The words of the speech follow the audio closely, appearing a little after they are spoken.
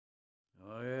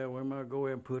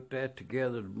ahead and put that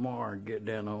together tomorrow and get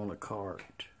down on the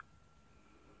cart.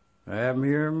 I have them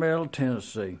here in Middle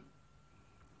Tennessee.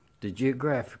 The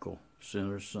Geographical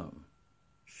Center of something.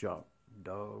 Shop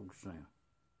dogs now.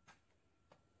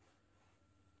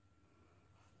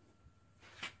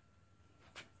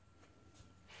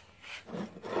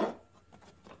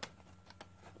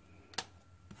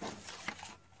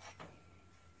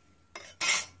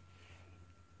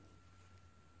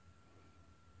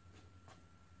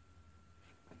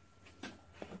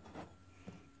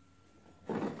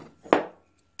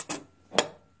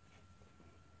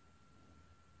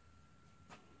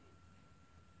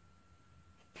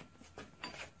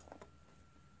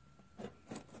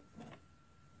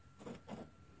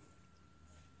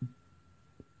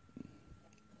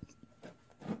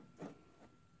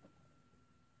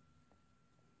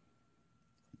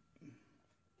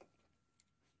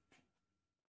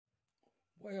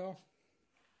 Well,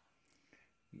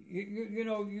 you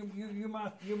know you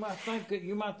might think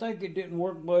it didn't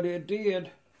work, but it did.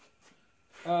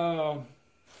 It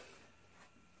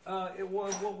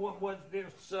was what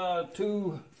it's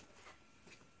two.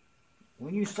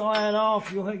 When you slide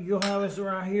off, you'll have this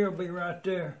right here. It'll be right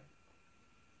there.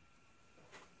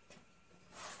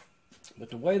 But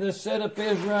the way this setup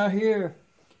is right here,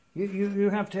 you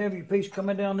have to have your piece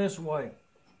coming down this way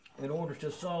in order to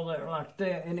saw that like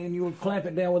that, and then you would clamp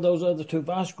it down with those other two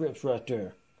vice grips right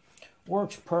there.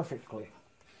 Works perfectly.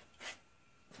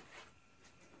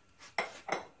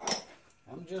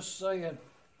 I'm just saying,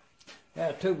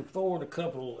 had two before, and a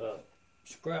couple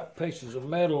scrap pieces of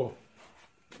metal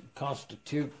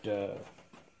constitute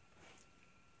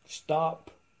stop,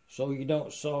 so you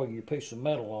don't saw your piece of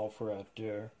metal off right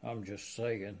there. I'm just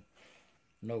saying.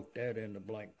 Note that in the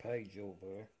blank page over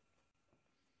there.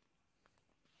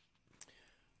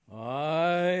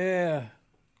 Oh,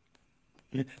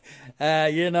 yeah.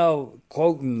 You know,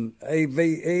 quoting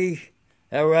AVE,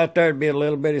 that right there would be a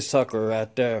little bitty sucker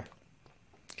right there.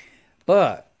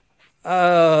 But,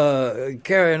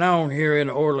 carrying on here in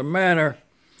Orland Manor,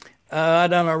 I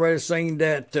done already seen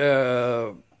that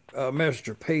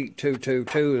Mr. Pete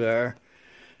 222 there,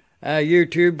 a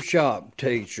YouTube shop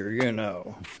teacher, you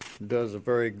know, does a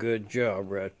very good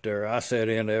job right there. I said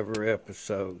in every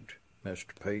episode,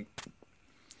 Mr. Pete.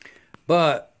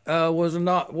 But was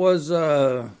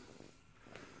a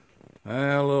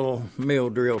little mill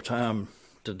drill time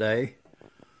today.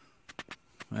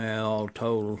 All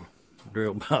total,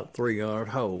 drill about 300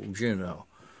 holes, you know,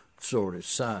 sorted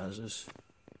sizes.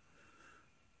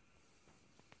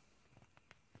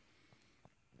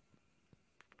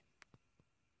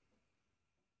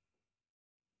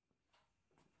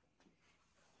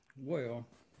 Well,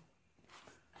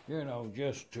 you know,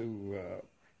 just to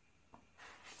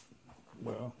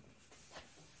well,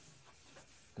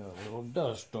 got a little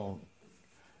dust on it.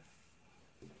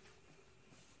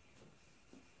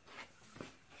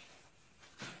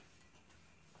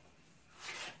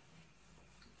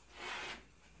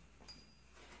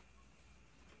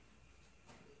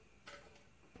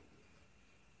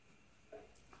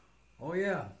 Oh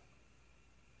yeah.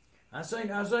 I seen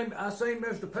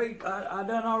Mr. Pete. I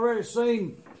done already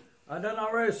seen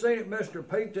it, Mr.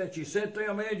 Pete, that you sent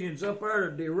them engines up there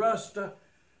to deruster.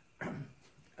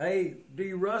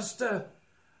 Deruster.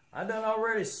 I done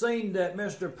already seen that,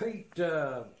 Mr. Pete,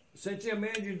 sent them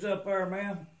engines up there,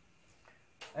 man.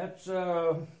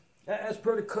 That's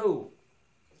pretty cool.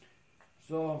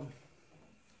 So.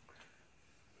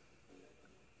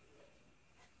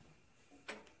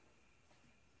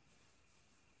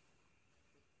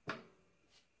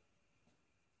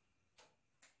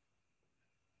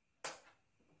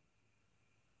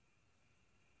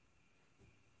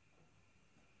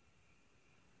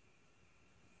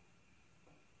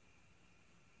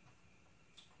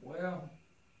 Well,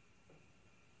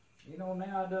 you know,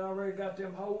 now I already got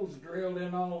them holes drilled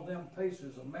in all of them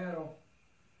pieces of metal.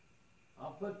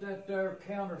 I'll put that there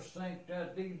countersink,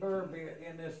 that deburr bit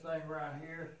in this thing right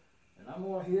here, and I'm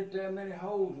going to hit that many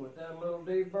holes with that little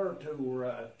deburr tool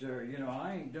right there. You know,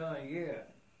 I ain't done it yet.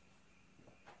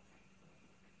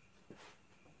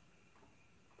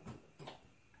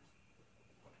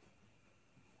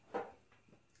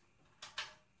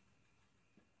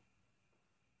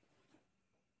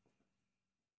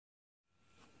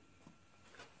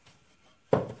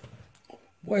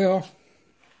 Well,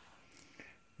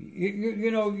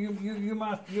 you know, you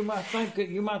might think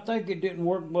it didn't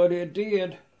work, but it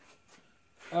did.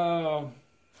 It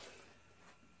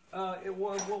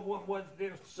was what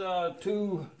it's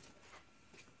two.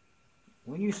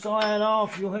 When you slide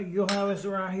off, you'll have this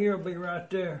right here. It'll be right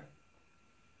there.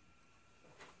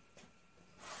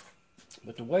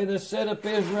 But the way this setup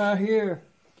is right here,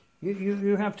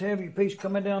 you have to have your piece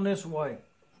coming down this way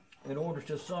in order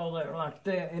to saw that like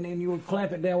that, and then you would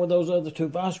clamp it down with those other two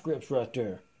vice grips right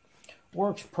there.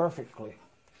 Works perfectly.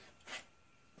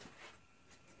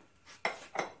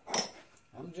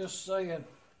 I'm just saying,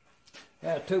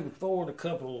 had to before, a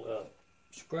couple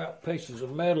scrap pieces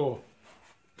of metal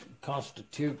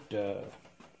constitute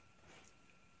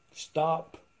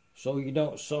stop, so you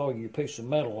don't saw your piece of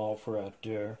metal off right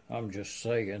there. I'm just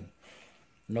saying,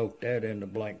 note that in the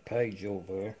blank page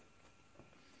over there.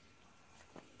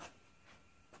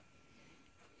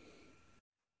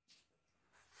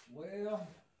 Well,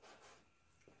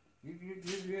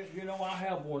 you know, I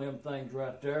have one of them things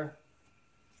right there.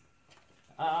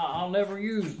 I'll never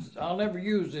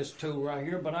use this tool right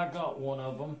here, but I got one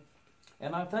of them,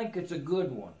 and I think it's a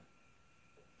good one.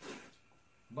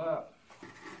 But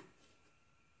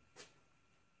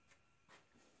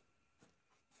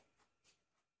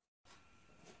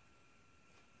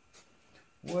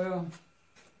well,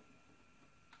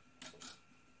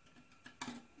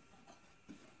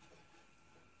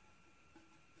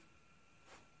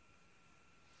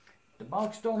 the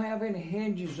box don't have any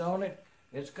hinges on it.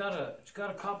 It's got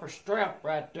a copper strap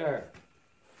right there.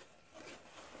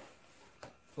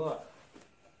 But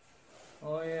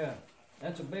oh yeah,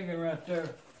 that's a big one right there.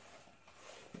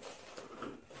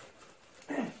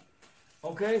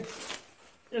 Okay,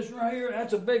 this right here,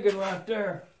 that's a big one right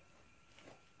there.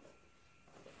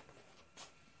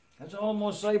 That's all I'm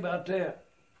gonna say about that.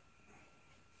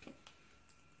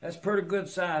 That's pretty good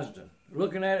sized.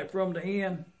 Looking at it from the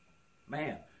end,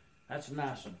 man, that's a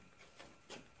nice one.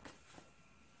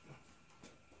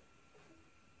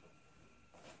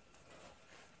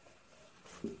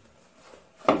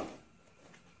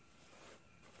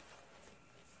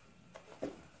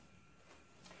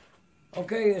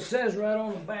 Okay, it says right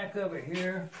on the back of it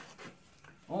here,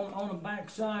 on the back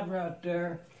side right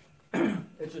there,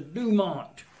 it's a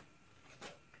Dumont.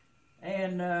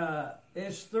 And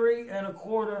it's 3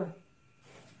 1/4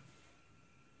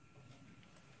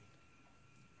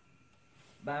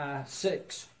 by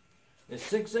 6. It's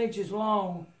 6 inches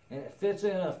long, and it fits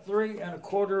in a 3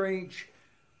 1/4 inch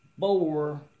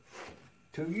bore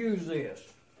to use this.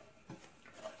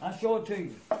 I'll show it to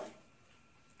you.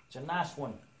 It's a nice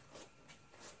one.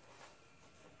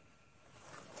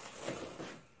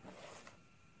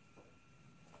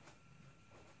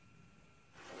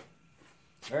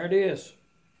 There it is.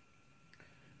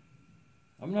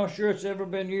 I'm not sure it's ever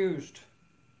been used.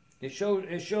 It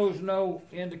shows no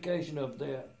indication of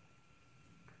that.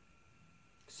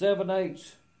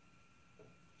 7/8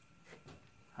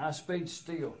 high speed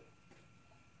steel.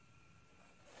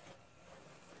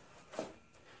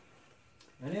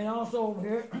 And then also over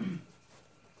here,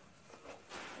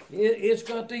 it's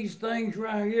got these things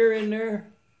right here in there.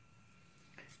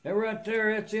 They're right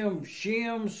there, that's them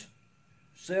shims.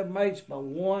 7/8 by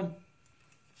 1,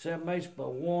 7/8 by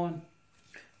 1,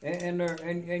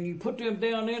 and you put them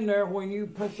down in there when you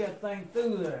push that thing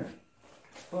through there.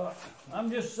 But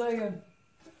I'm just saying,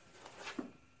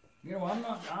 you know,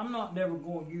 I'm not never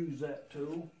going to use that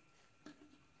tool.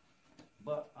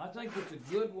 But I think it's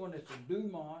a good one. It's a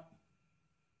Dumont.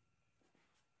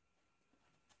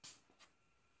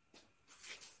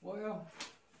 Well,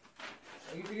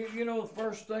 you know, the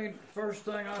first thing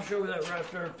I'll show you that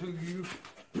right there to you.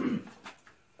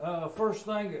 First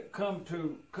thing that come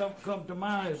to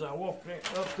mind as I walked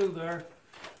up through there,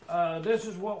 this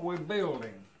is what we're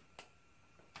building.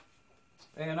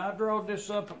 And I drawed this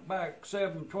up back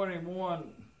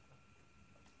 7/21,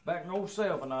 back in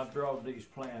 07 I drawed these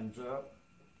plans up.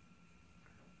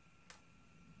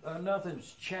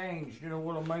 Nothing's changed, you know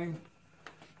what I mean?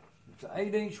 It's an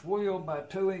 8-inch wheel by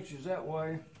 2 inches that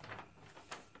way.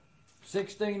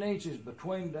 16 inches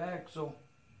between the axle.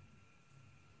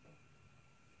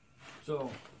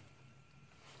 So,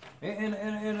 and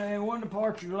one of the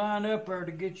parts you line up there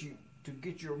to get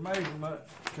your measurement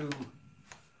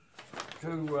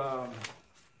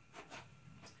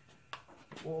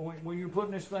when you're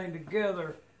putting this thing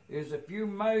together is if you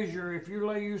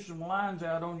lay you some lines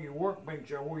out on your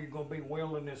workbench or where you're going to be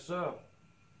welding this up,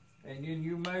 and then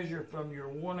you measure from your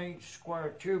 1-inch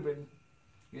square tubing.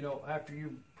 You know, after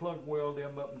you plug weld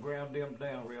them up and ground them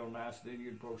down real nice, then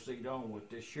you'd proceed on with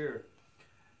this here.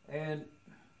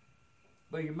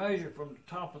 But you measure from the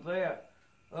top of that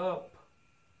up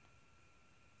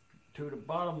to the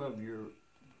bottom of your,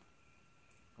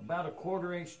 about a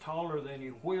 1/4 inch taller than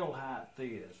your wheel height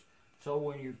is. So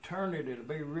when you turn it, it'll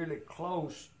be really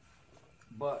close,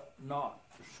 but not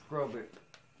scrub it,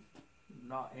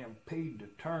 not impede the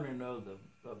turning of the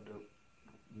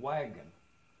wagon.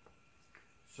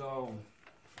 So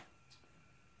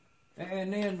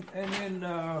and then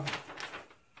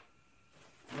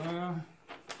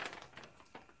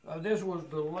this was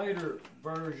the later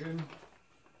version,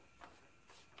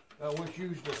 which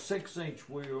used a 6-inch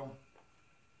wheel.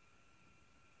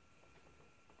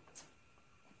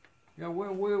 Yeah,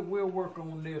 we'll work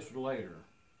on this later.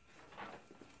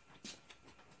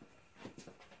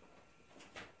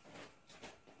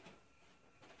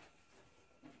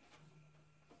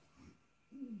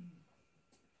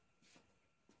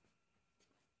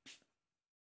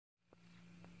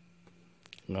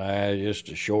 Just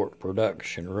a short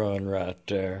production run right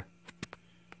there.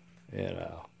 You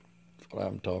know, that's what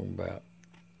I'm talking about.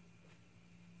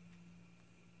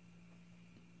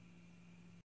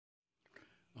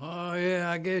 Oh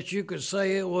yeah, I guess you could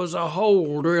say it was a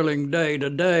hole drilling day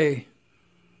today.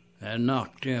 And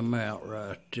knocked him out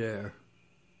right there.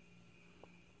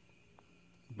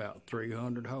 About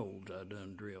 300 holes I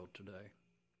done drilled today.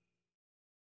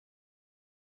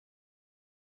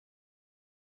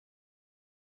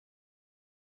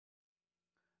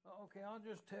 Okay,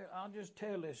 I'll just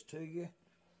tell this to you,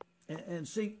 and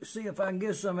see if I can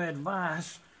get some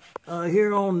advice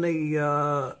here on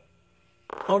the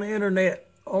internet,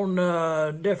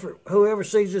 on different. Whoever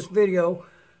sees this video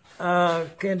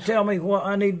can tell me what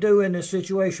I need to do in this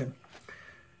situation.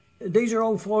 These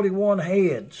are 041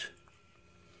 heads.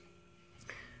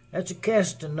 That's a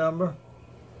casting number.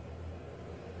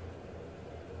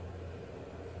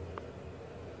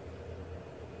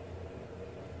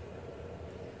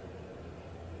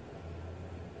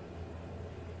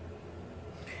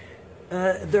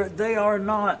 They are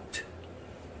not,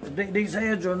 these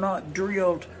heads are not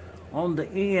drilled on the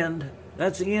end.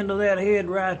 That's the end of that head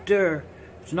right there.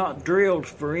 It's not drilled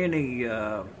for any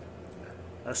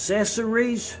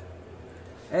accessories,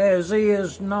 as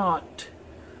is not,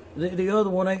 the other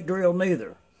one ain't drilled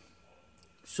neither.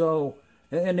 So,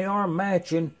 and they are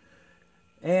matching,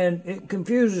 and it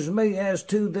confuses me as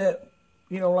to that,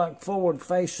 you know, like forward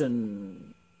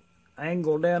facing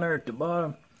angle down there at the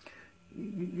bottom.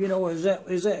 You know, is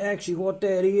that actually what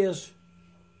that is?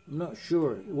 I'm not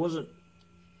sure. It wasn't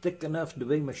thick enough to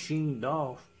be machined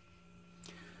off.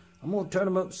 I'm going to turn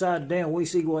them upside down. We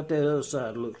see what that other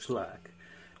side looks like.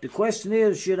 The question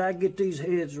is, should I get these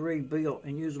heads rebuilt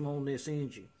and use them on this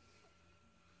engine?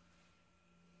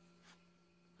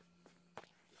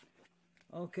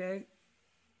 Okay.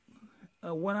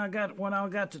 When I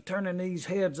got to turning these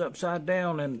heads upside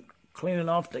down and cleaning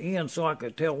off the end so I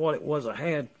could tell what it was I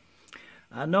had,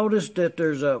 I noticed that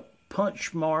there's a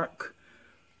punch mark,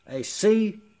 a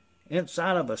C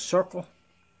inside of a circle,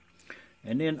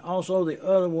 and then also the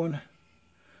other one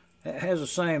has the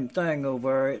same thing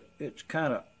over it. It's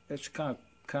kind of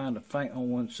faint on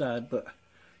one side, but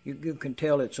you can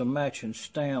tell it's a matching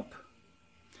stamp,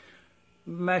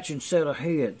 matching set of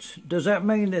heads. Does that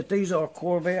mean that these are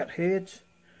Corvette heads?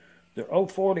 They're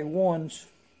 041s.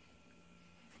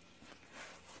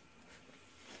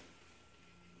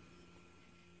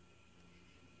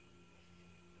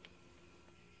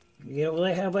 You know,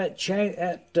 they have that chain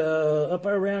at up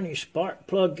around your spark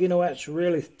plug, you know, that's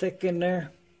really thick in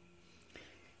there.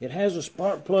 It has the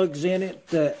spark plugs in it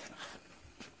that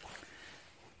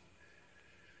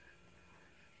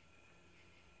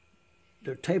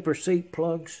they're taper seat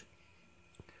plugs.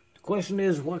 The question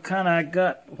is, what kind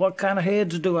of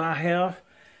heads do I have,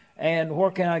 and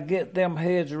where can I get them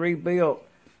heads rebuilt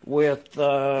with?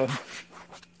 You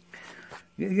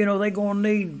know, they're gonna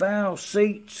need valve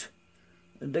seats.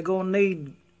 They're going to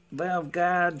need valve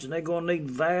guides, and they're going to need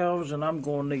valves, and I'm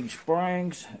going to need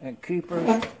springs and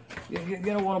keepers. You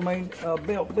know what I mean?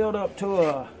 Build up to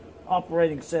a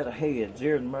operating set of heads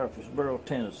here in Murfreesboro,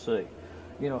 Tennessee.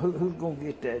 You know, who's going to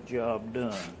get that job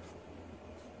done?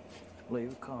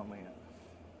 Leave a comment.